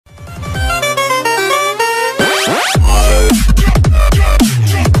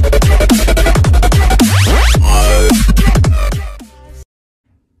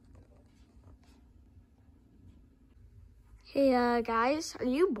Hey, guys, are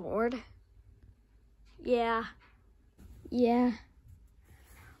you bored? Yeah. I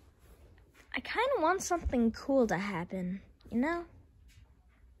kind of want something cool to happen, you know?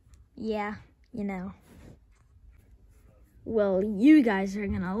 Yeah, you know. Well, you guys are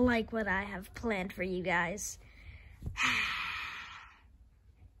gonna like what I have planned for you guys.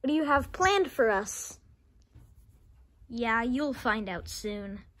 What do you have planned for us? Yeah, you'll find out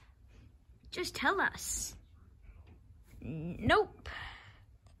soon. Just tell us. Nope.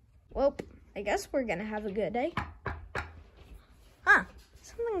 Well, I guess we're gonna have a good day. Huh,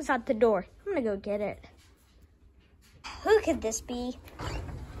 something's at the door. I'm gonna go get it. Who could this be?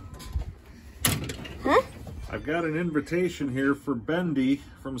 Huh? I've got an invitation here for Bendy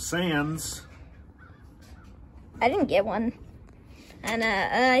from Sands. I didn't get one. And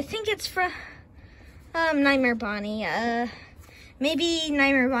I think it's from Nightmare Bonnie. Maybe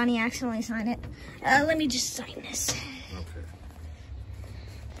Nightmare Bonnie accidentally signed it. Let me just sign this. Okay.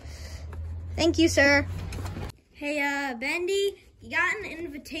 Thank you, sir. Hey, Bendy, you got an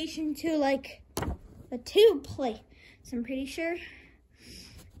invitation to, like, a tube place, I'm pretty sure.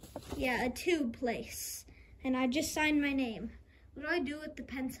 Yeah, a tube place. And I just signed my name. What do I do with the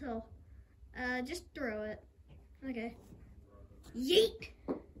pencil? Just throw it. Okay. Yeet!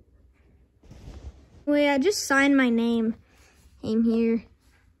 Wait, I just signed my name. I'm here.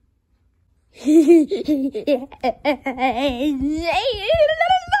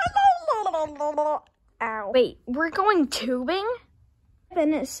 Ow. Wait, we're going tubing?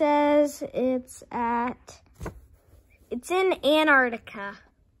 And it says it's in Antarctica.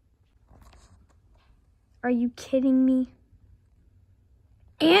 Are you kidding me?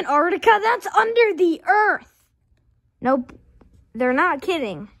 Antarctica? That's under the earth. Nope, they're not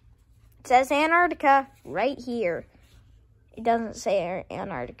kidding. It says Antarctica right here. It doesn't say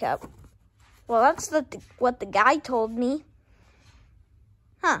Antarctica. Well, that's what the guy told me.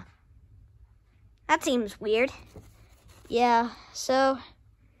 Huh. That seems weird. Yeah, so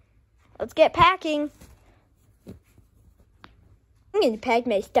let's get packing. I'm gonna pack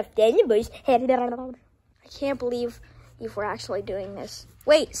my stuffed animals. I can't believe if we're actually doing this.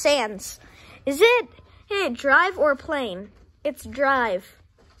 Wait, Sands. Is it drive or plane? It's drive.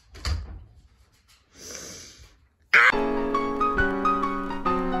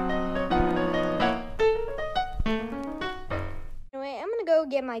 Anyway, I'm gonna go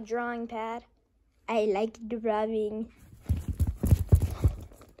get my drawing pad. I like drawing.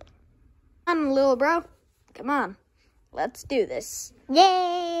 Come on, little bro. Come on. Let's do this.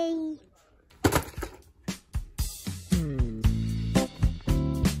 Yay!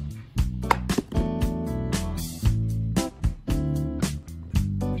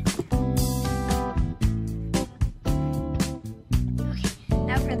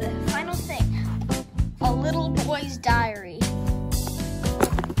 Diary.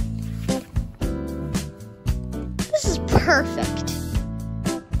 This is perfect.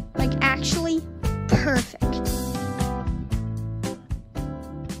 Like, actually perfect.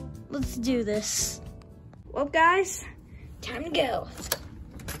 Let's do this. Well, guys, time to go.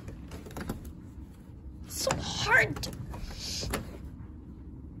 It's so hard.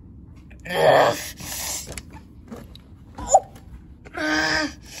 Ugh. Oh.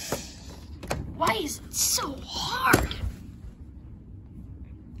 Why is it so hard?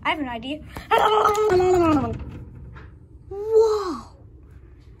 I have an idea. Whoa!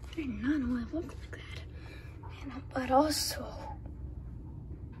 I did not know I looked like that. But also,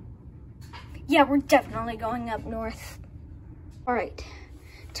 yeah, we're definitely going up north. All right,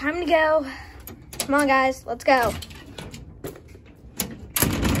 time to go. Come on, guys, let's go.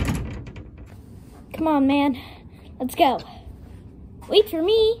 Come on, man, let's go. Wait for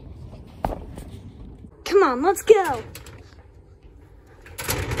me. Come on, let's go.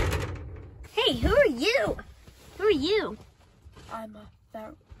 Hey, who are you? Who are you? I'm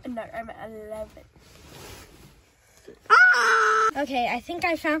 11. Ah! Okay, I think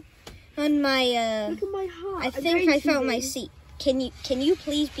I found my Look at my heart. I think I found my seat. Can you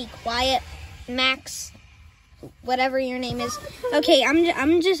please be quiet, Max? Whatever your name is. Okay,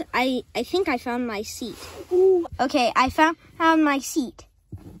 I think I found my seat. Ooh. Okay, I found my seat.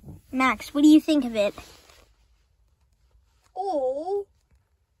 Max, what do you think of it? Oh.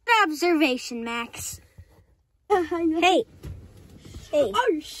 Good observation, Max. Hey.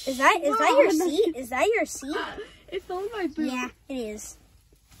 Oh, Is that your seat? Is that your seat? It fell in my boot. Yeah, it is.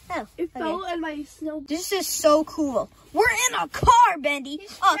 Oh, It fell in my snow. This is so cool. We're in a car, Bendy.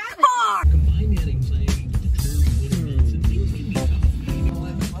 A car.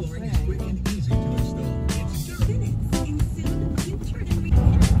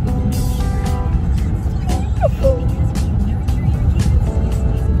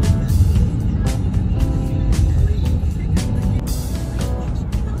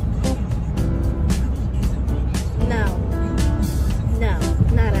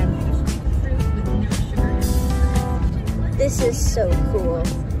 cool.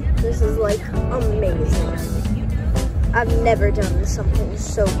 This is like amazing. I've never done something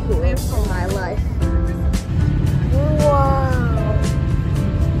so cool in my life. Wow.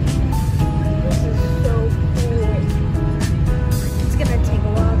 This is so cool. It's gonna take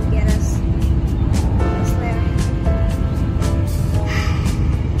a while to get us there.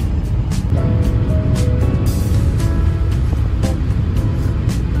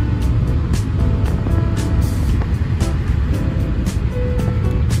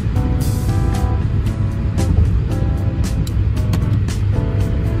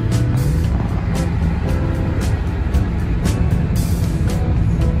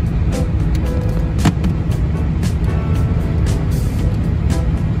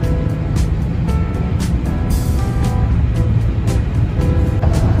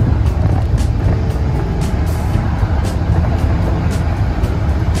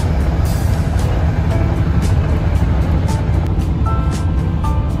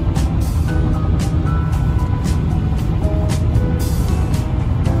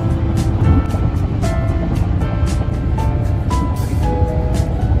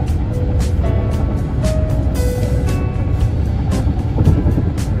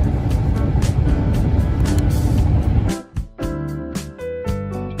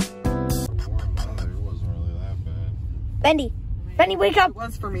 Bendy, wake up! It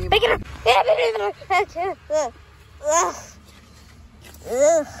was for me. Wake it up!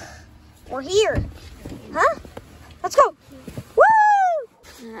 We're here. Huh? Let's go. Woo!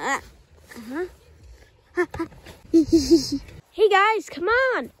 Hey guys, come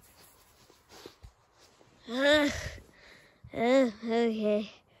on.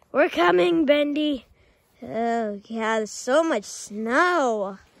 Okay. We're coming, Bendy. Oh God, so much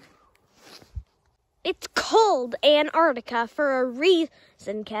snow. It's cold Antarctica for a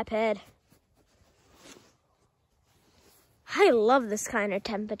reason, Cuphead. I love this kind of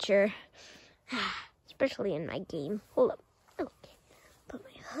temperature, especially in my game. Hold up. Okay, put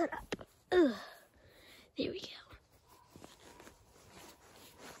my hood up. Ugh. There we go.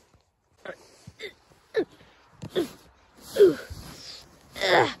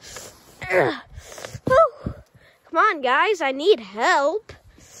 Oh, come on, guys. I need help.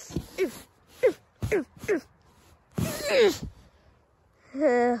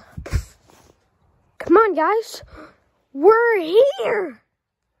 Come on, guys. We're here.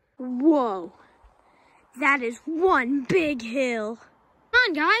 Whoa. That is one big hill. Come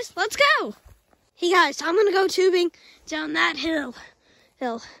on, guys. Let's go. Hey, guys. I'm going to go tubing down that hill.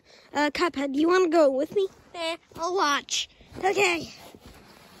 Cuphead, do you want to go with me? I'll watch. Okay.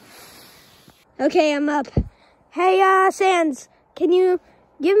 Okay, I'm up. Hey, Sans, can you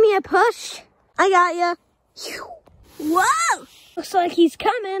give me a push? I got ya. Whoa! Looks like he's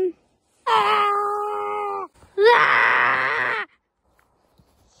coming. Ah! Ah!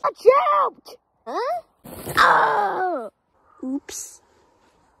 Watch out! Huh? Oh! Oops.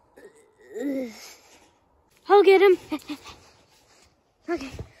 I'll get him.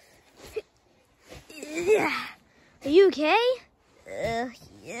 Okay. Are you okay?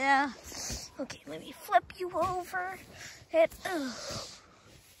 Yeah. Okay, let me flip you over.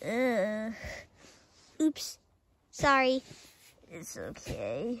 Oops. Sorry. It's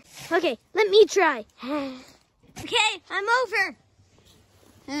okay. Okay, let me try. Okay, I'm over.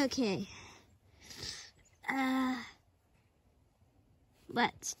 Okay.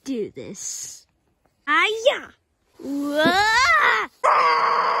 Let's do this. Yeah.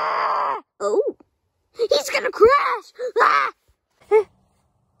 Oh, he's gonna crash.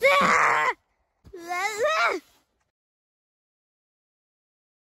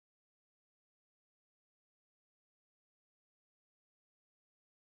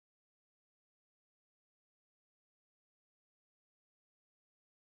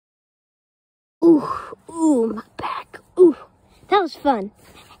 Ooh, my back. Ooh, that was fun.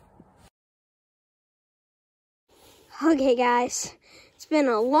 Okay, guys, it's been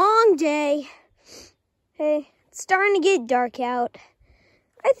a long day. Hey, it's starting to get dark out.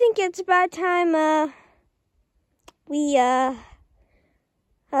 I think it's about time, we, go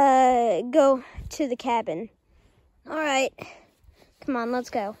to the cabin. All right, come on,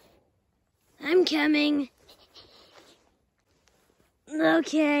 let's go. I'm coming.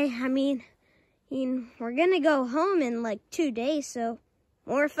 Okay, I mean, we're gonna go home in like 2 days, so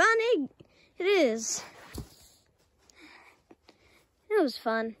more fun it is. It was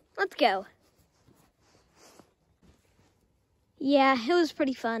fun. Let's go. Yeah, it was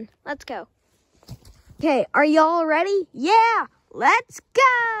pretty fun. Let's go. Okay, are y'all ready? Yeah, let's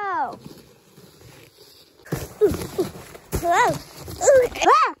go.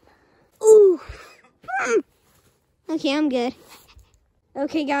 Okay, I'm good.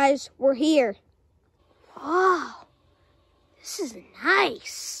 Okay, guys, we're here. Wow, this is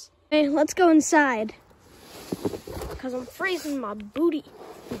nice. Okay, let's go inside. Because I'm freezing my booty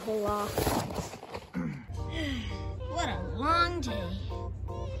hole off. What a long day.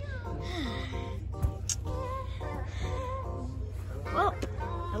 Well,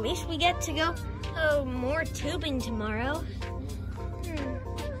 at least we get to go more tubing tomorrow.